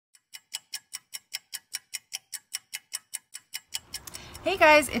Hey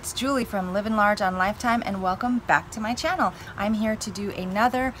guys, it's Julie from Living Large on Lifetime and welcome back to my channel. I'm here to do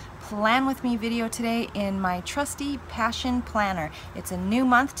another Plan With Me video today in my trusty Passion Planner. It's a new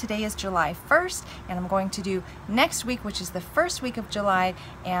month. Today is July 1st and I'm going to do next week, which is the first week of July,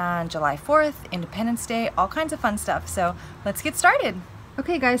 and July 4th, Independence Day, all kinds of fun stuff. So let's get started.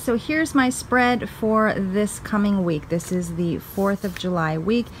 Okay guys, so here's my spread for this coming week. This is the 4th of July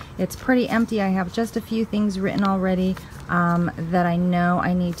week. It's pretty empty. I have just a few things written already that I know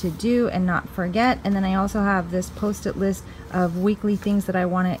I need to do and not forget. And then I also have this post-it list of weekly things that I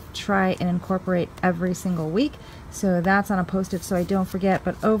want to try and incorporate every single week. So that's on a post-it so I don't forget,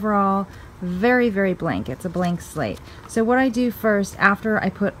 but overall, very blank. It's a blank slate. So what I do first, after I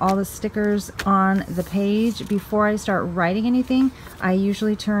put all the stickers on the page, before I start writing anything, I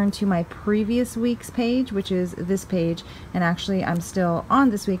usually turn to my previous week's page, which is this page. And actually I'm still on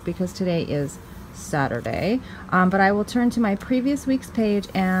this week because today is Saturday, but I will turn to my previous week's page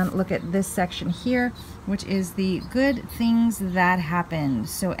and look at this section here, which is the good things that happened.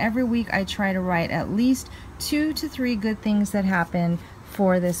 So every week I try to write at least 2 to 3 good things that happened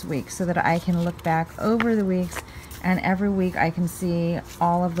for this week so that I can look back over the weeks, and every week I can see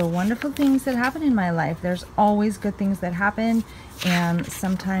all of the wonderful things that happen in my life. There's always good things that happen, and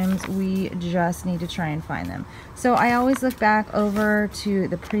sometimes we just need to try and find them. So I always look back over to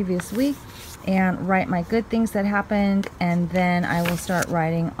the previous week and write my good things that happened, and then I will start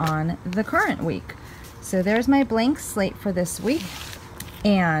writing on the current week. So there's my blank slate for this week.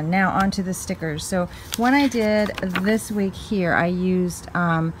 And now onto the stickers. So when I did this week here, I used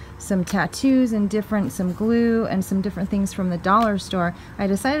some tattoos and some glue and some different things from the dollar store. I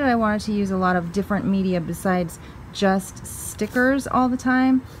decided I wanted to use a lot of different media besides just stickers all the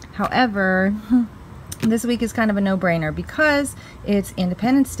time. However, this week is kind of a no-brainer because it's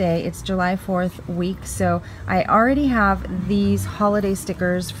Independence Day. It's July 4th week, so I already have these holiday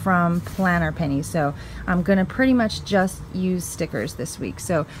stickers from Planner Penny, so I'm gonna pretty much just use stickers this week.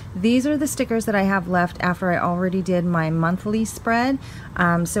 So these are the stickers that I have left after I already did my monthly spread.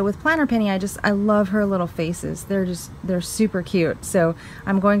 So with Planner Penny, I love her little faces. They're super cute. So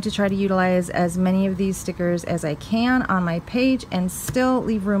I'm going to try to utilize as many of these stickers as I can on my page and still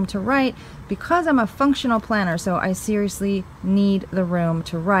leave room to write, because I'm a functional planner, so I seriously need the room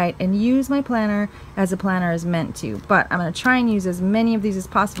to write and use my planner as a planner is meant to. But I'm going to try and use as many of these as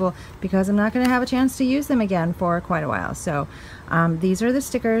possible because I'm not going to have a chance to use them again for quite a while. So these are the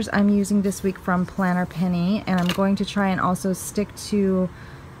stickers I'm using this week from Planner Penny, and I'm going to try and also stick to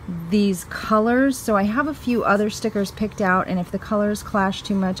these colors. So I have a few other stickers picked out, and if the colors clash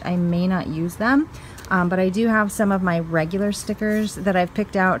too much, I may not use them. But I do have some of my regular stickers that I've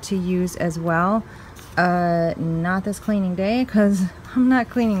picked out to use as well. Not this cleaning day because I'm not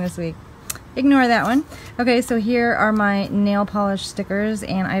cleaning this week. Ignore that one. Okay, so here are my nail polish stickers,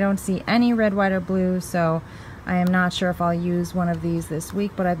 and I don't see any red, white, or blue, so I am not sure if I'll use one of these this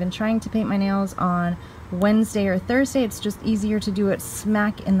week, but I've been trying to paint my nails on Wednesday or Thursday. It's just easier to do it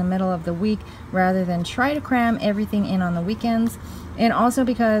smack in the middle of the week rather than try to cram everything in on the weekends. And also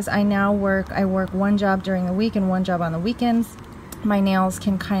because I work one job during the week and one job on the weekends, my nails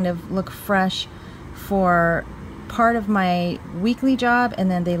can kind of look fresh for part of my weekly job,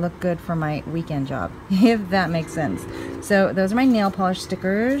 and then they look good for my weekend job, if that makes sense. So those are my nail polish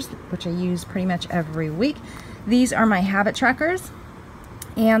stickers, which I use pretty much every week. These are my habit trackers.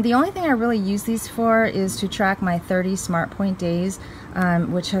 And the only thing I really use these for is to track my 30 SmartPoint days,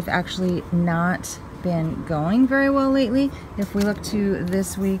 which have actually not been going very well lately. If we look to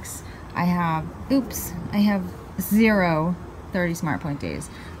this week's, I have 0 30 SmartPoint days.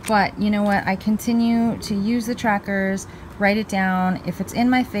 But you know what? I continue to use the trackers, write it down. If it's in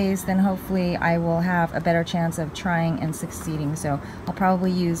my face, then hopefully I will have a better chance of trying and succeeding. So I'll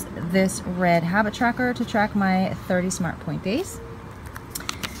probably use this red habit tracker to track my 30 SmartPoint days.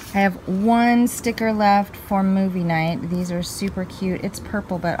 I have one sticker left for movie night. These are super cute. It's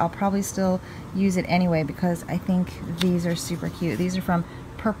purple, but I'll probably still use it anyway because I think these are super cute. These are from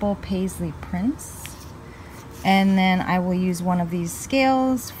Purple Paisley Prints. And then I will use one of these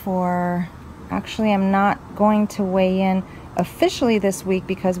scales for, actually I'm not going to weigh in officially this week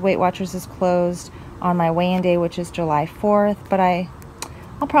because Weight Watchers is closed on my weigh-in day, which is July 4th, but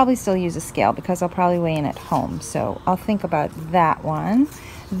I'll probably still use a scale because I'll probably weigh in at home. So I'll think about that one.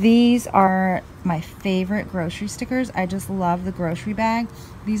 These are my favorite grocery stickers. I just love the grocery bag.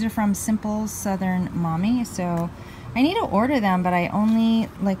 These are from Simple Southern Mommy. So I need to order them, but I only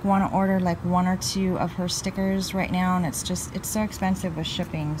want to order 1 or 2 of her stickers right now, and it's so expensive with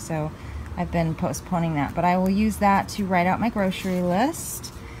shipping, so I've been postponing that. But I will use that to write out my grocery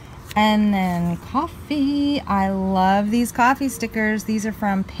list. And then coffee. I love these coffee stickers. These are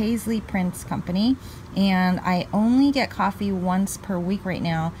from Paisley Prints Company, and I only get coffee once per week right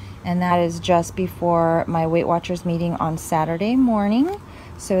now, and that is just before my Weight Watchers meeting on Saturday morning.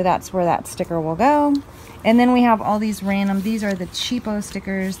 So that's where that sticker will go. And then we have all these random, these are the cheapo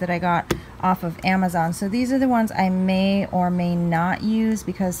stickers that I got off of Amazon. So these are the ones I may or may not use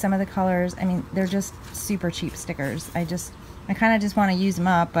because some of the colors, I mean, they're just super cheap stickers. I kind of just want to use them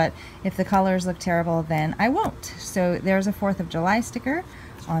up, but if the colors look terrible, then I won't. So there's a 4th of July sticker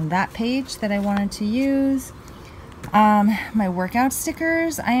on that page that I wanted to use. My workout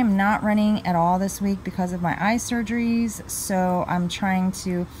stickers, I am not running at all this week because of my eye surgeries, so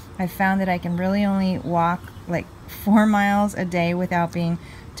I found that I can really only walk like 4 miles a day without being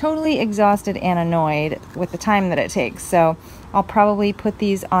totally exhausted and annoyed with the time that it takes. So I'll probably put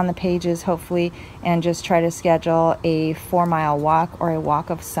these on the pages hopefully and just try to schedule a 4-mile walk or a walk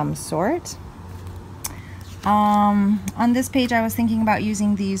of some sort. On this page I was thinking about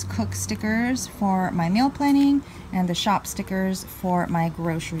using these cook stickers for my meal planning and the shop stickers for my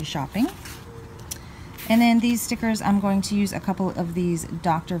grocery shopping. And then these stickers, I'm going to use a couple of these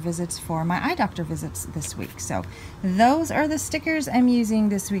doctor visits for my eye doctor visits this week. So those are the stickers I'm using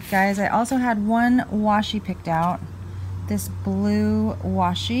this week, guys. I also had one washi picked out, this blue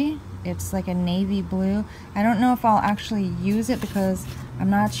washi. It's like a navy blue. I don't know if I'll actually use it because I'm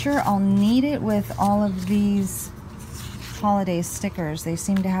not sure I'll need it with all of these holiday stickers. They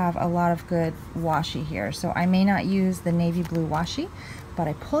seem to have a lot of good washi here, so I may not use the navy blue washi, but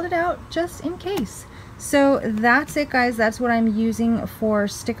I pulled it out just in case. So that's it, guys. That's what I'm using for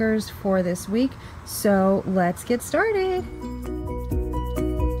stickers for this week. So let's get started.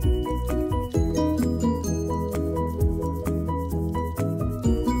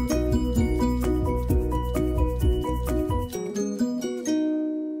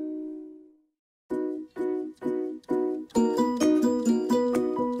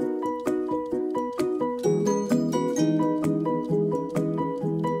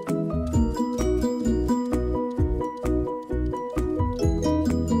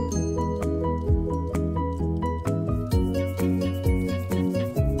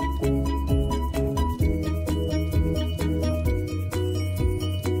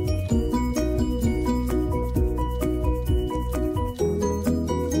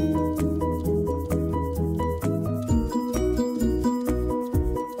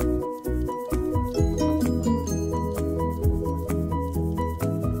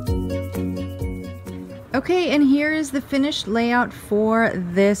 Okay, and here is the finished layout for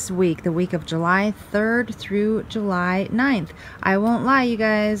this week, the week of July 3rd through July 9th. I won't lie, you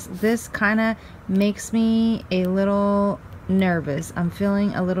guys, this kind of makes me a little nervous. I'm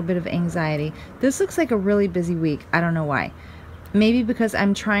feeling a little bit of anxiety. This looks like a really busy week. I don't know why. Maybe because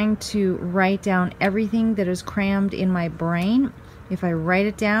I'm trying to write down everything that is crammed in my brain. If I write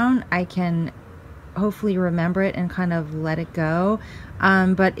it down, I can hopefully remember it and kind of let it go.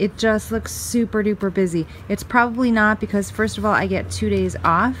 But it just looks super duper busy. It's probably not because, first of all, I get 2 days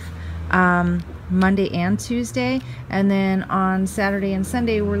off, Monday and Tuesday, and then on Saturday and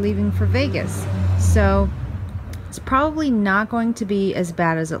Sunday we're leaving for Vegas. So it's probably not going to be as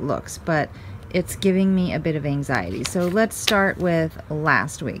bad as it looks, but it's giving me a bit of anxiety. So let's start with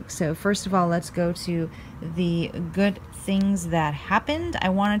last week. So first of all, let's go to the good things that happened. I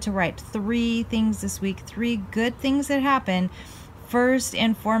wanted to write 3 things this week, 3 good things that happened. First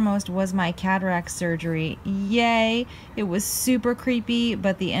and foremost was my cataract surgery. Yay! It was super creepy,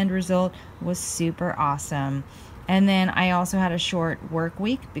 but the end result was super awesome. And then I also had a short work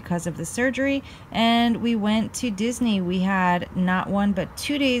week because of the surgery, and we went to Disney. We had not 1 but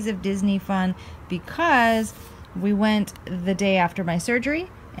 2 days of Disney fun because we went the day after my surgery,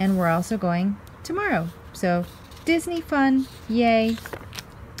 and we're also going tomorrow. So Disney fun, yay.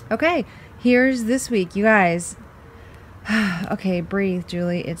 Okay, here's this week, you guys. Okay, breathe,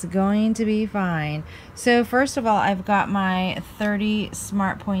 Julie. It's going to be fine. So first of all, I've got my 30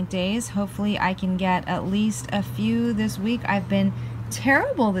 Smart Point days. Hopefully I can get at least a few this week. I've been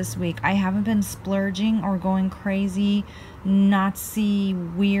terrible this week. I haven't been splurging or going crazy, Nazi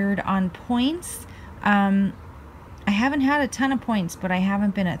weird on points. I haven't had a ton of points, but I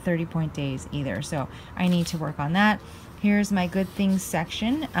haven't been at 30-point days either. So I need to work on that. Here's my good things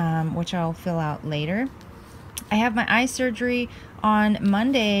section, which I'll fill out later. I have my eye surgery on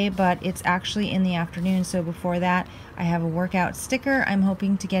Monday, but it's actually in the afternoon. So before that, I have a workout sticker. I'm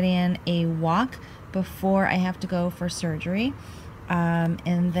hoping to get in a walk before I have to go for surgery.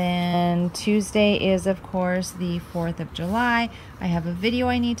 And then Tuesday is, of course, the 4th of July. I have a video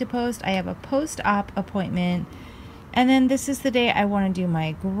I need to post. I have a post-op appointment And then this is the day I want to do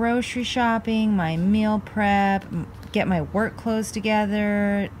my grocery shopping, my meal prep, get my work clothes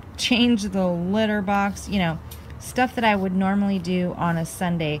together, change the litter box, you know, stuff that I would normally do on a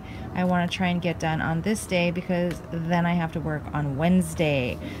Sunday. I want to try and get done on this day because then I have to work on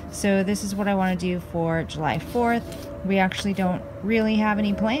Wednesday. So this is what I want to do for July 4th. We actually don't really have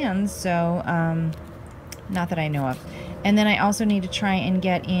any plans, so not that I know of. And then I also need to try and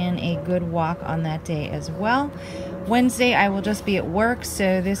get in a good walk on that day as well. Wednesday I will just be at work,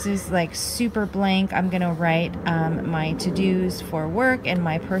 so this is like super blank. I'm gonna write my to-dos for work and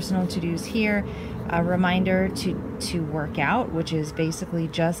my personal to-dos here. A reminder to work out, which is basically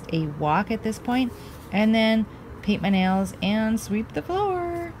just a walk at this point, and then paint my nails and sweep the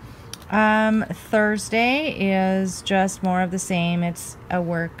floor. Thursday is just more of the same. It's a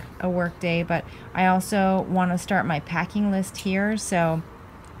work day, but I also want to start my packing list here. So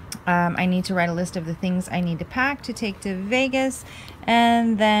I need to write a list of the things I need to pack to take to Vegas,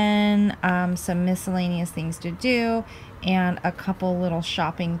 and then some miscellaneous things to do, and a couple little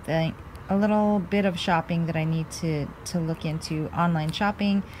shopping things. A little bit of shopping that I need to look into, online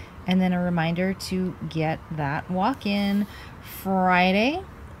shopping, and then a reminder to get that walk-in. Friday,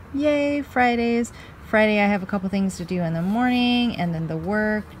 yay, Fridays. Friday I have a couple things to do in the morning, and then the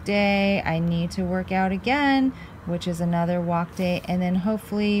work day I need to work out again, which is another walk day, and then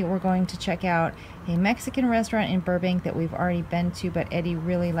hopefully we're going to check out a Mexican restaurant in Burbank that we've already been to, but Eddie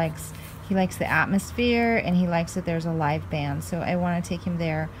really likes the atmosphere, and he likes that there's a live band, so I want to take him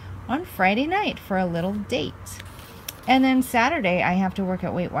there on Friday night for a little date. And then Saturday I have to work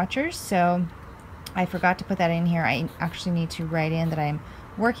at Weight Watchers, so I forgot to put that in here. I actually need to write in that I'm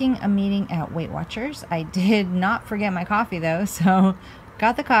working a meeting at Weight Watchers. I did not forget my coffee though, so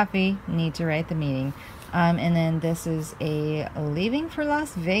got the coffee, need to write the meeting. And then this is a leaving for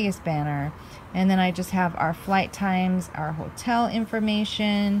Las Vegas banner, and then I just have our flight times, our hotel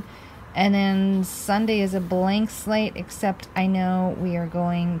information. And then Sunday is a blank slate, except I know we are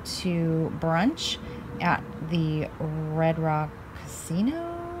going to brunch at the Red Rock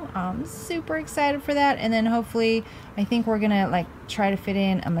Casino. I'm super excited for that. And then hopefully, I think we're gonna like try to fit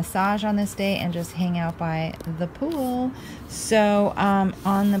in a massage on this day and just hang out by the pool. So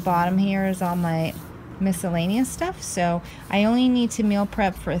on the bottom here is all my miscellaneous stuff. So I only need to meal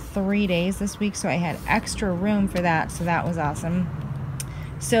prep for 3 days this week, so I had extra room for that, so that was awesome.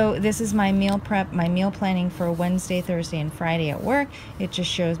 So this is my meal prep, my meal planning for Wednesday, Thursday, and Friday at work. It just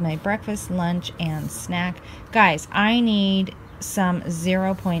shows my breakfast, lunch, and snack. Guys, I need some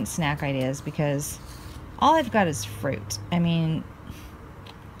 0-point snack ideas because all I've got is fruit. I mean,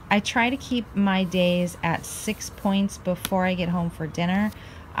 I try to keep my days at 6 points before I get home for dinner.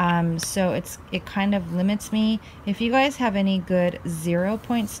 So it kind of limits me. If you guys have any good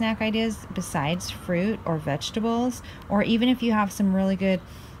 0-point snack ideas besides fruit or vegetables, or even if you have some really good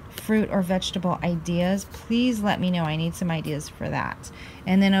fruit or vegetable ideas, please let me know. I need some ideas for that.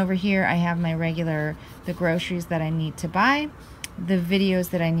 And then over here I have my the groceries that I need to buy, the videos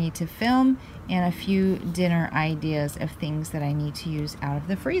that I need to film, and a few dinner ideas of things that I need to use out of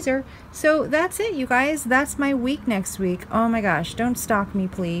the freezer. So that's it, you guys. That's my week next week. Oh my gosh, don't stalk me,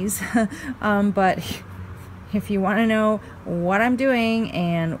 please. But if you want to know what I'm doing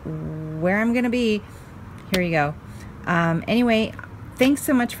and where I'm gonna be, here you go. Anyway, thanks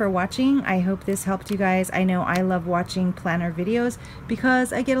so much for watching. I hope this helped you guys. I know I love watching planner videos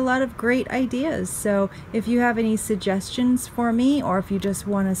because I get a lot of great ideas. So if you have any suggestions for me, or if you just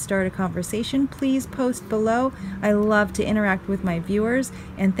want to start a conversation, please post below. I love to interact with my viewers.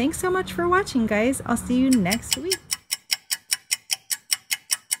 And thanks so much for watching, guys. I'll see you next week.